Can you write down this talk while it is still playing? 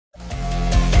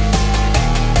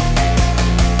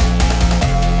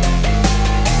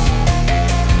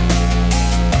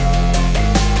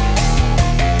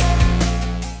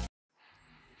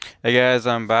Hey guys,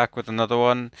 I'm back with another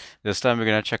one. This time we're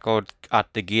gonna check out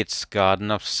At the Gates Garden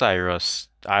of Cyrus.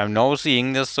 I'm now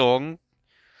seeing this song,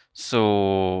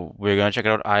 so we're gonna check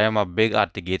it out. I am a big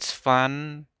At the Gates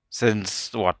fan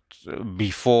since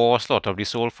before Slaughter of the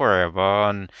Soul Forever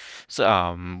and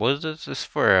was this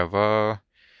Forever?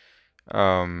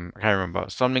 I can't remember.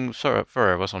 Something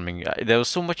Forever something. There was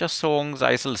so much of songs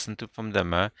I used to listen to from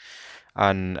them,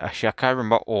 and actually I can't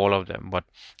remember all of them, but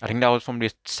I think that was from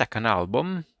the second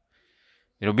album.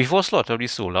 Before Slaughter of the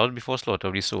Soul, that was before Slaughter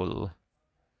of the Soul.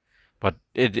 But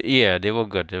yeah, they were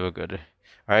good. They were good.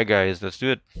 All right, guys, let's do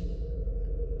it.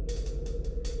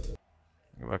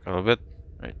 Go back a little bit.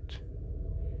 Right.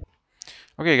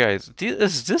 Okay, guys,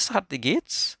 is this at the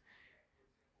gates?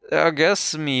 I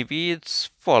guess maybe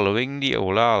it's following the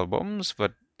older albums,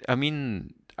 but I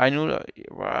mean, I know,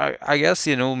 I guess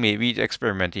maybe it's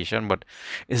experimentation, but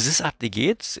is this at the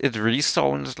gates? It really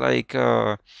sounds like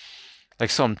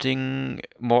something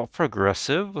more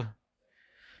progressive.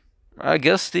 I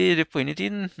guess they put it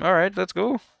in. All right, let's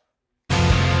go.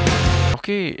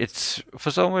 Okay, it's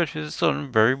for some reason it's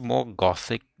sounding very more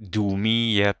gothic,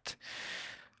 doomy yet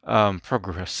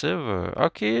progressive.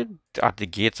 Okay, at the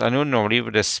gates. I know normally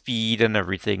with the speed and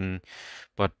everything,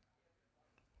 but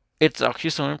it's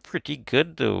actually sounding pretty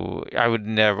good though. I would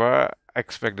never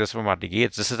expect this from at the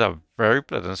gates. This is a very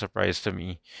pleasant surprise to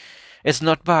me. It's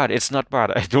not bad. It's not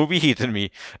bad. Don't be hating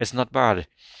me. It's not bad.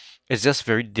 It's just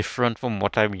very different from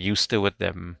what I'm used to with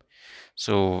them.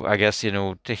 So I guess,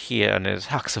 to hear and his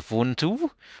saxophone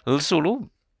too, little solo.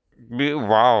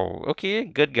 Wow. Okay,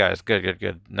 good guys. Good, good,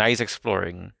 good. Nice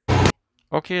exploring.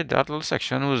 Okay, that little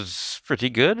section was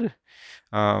pretty good.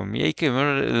 Yeah, he came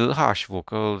in with a little harsh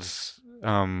vocals.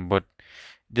 But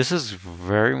this is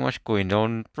very much going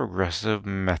down progressive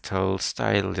metal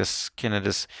style, just kind of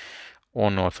this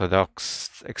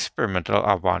unorthodox experimental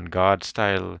avant-garde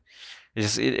style.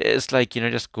 It's like,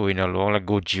 just going along like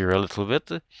Gojira a little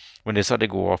bit when they start to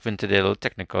go off into their little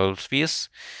technical space.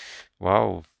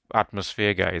 Wow,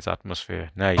 atmosphere, guys,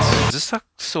 atmosphere. Nice. Is this a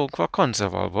song for a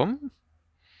concept album?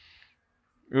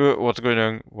 What's going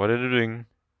on? What are they doing?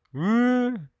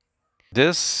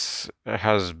 This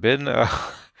has been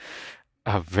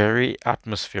a very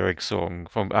atmospheric song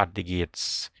from At the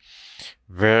Gates.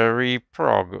 Very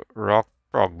prog rock,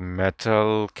 prog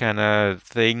metal kind of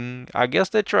thing. I guess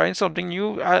they're trying something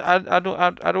new. I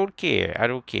don't care. I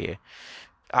don't care.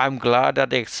 I'm glad that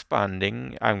they're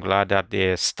expanding. I'm glad that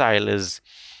their style is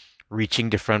reaching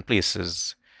different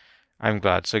places. I'm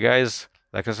glad. So guys,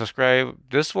 like and subscribe.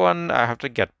 This one I have to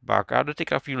get back. I have to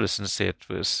take a few listens to it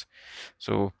first.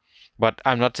 So, but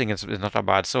I'm not saying it's not a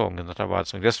bad song. It's not a bad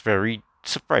song. Just very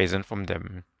surprising from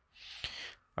them.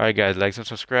 Alright guys, like and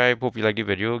subscribe. Hope you like the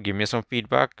video. Give me some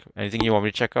feedback. Anything you want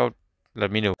me to check out,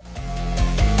 let me know.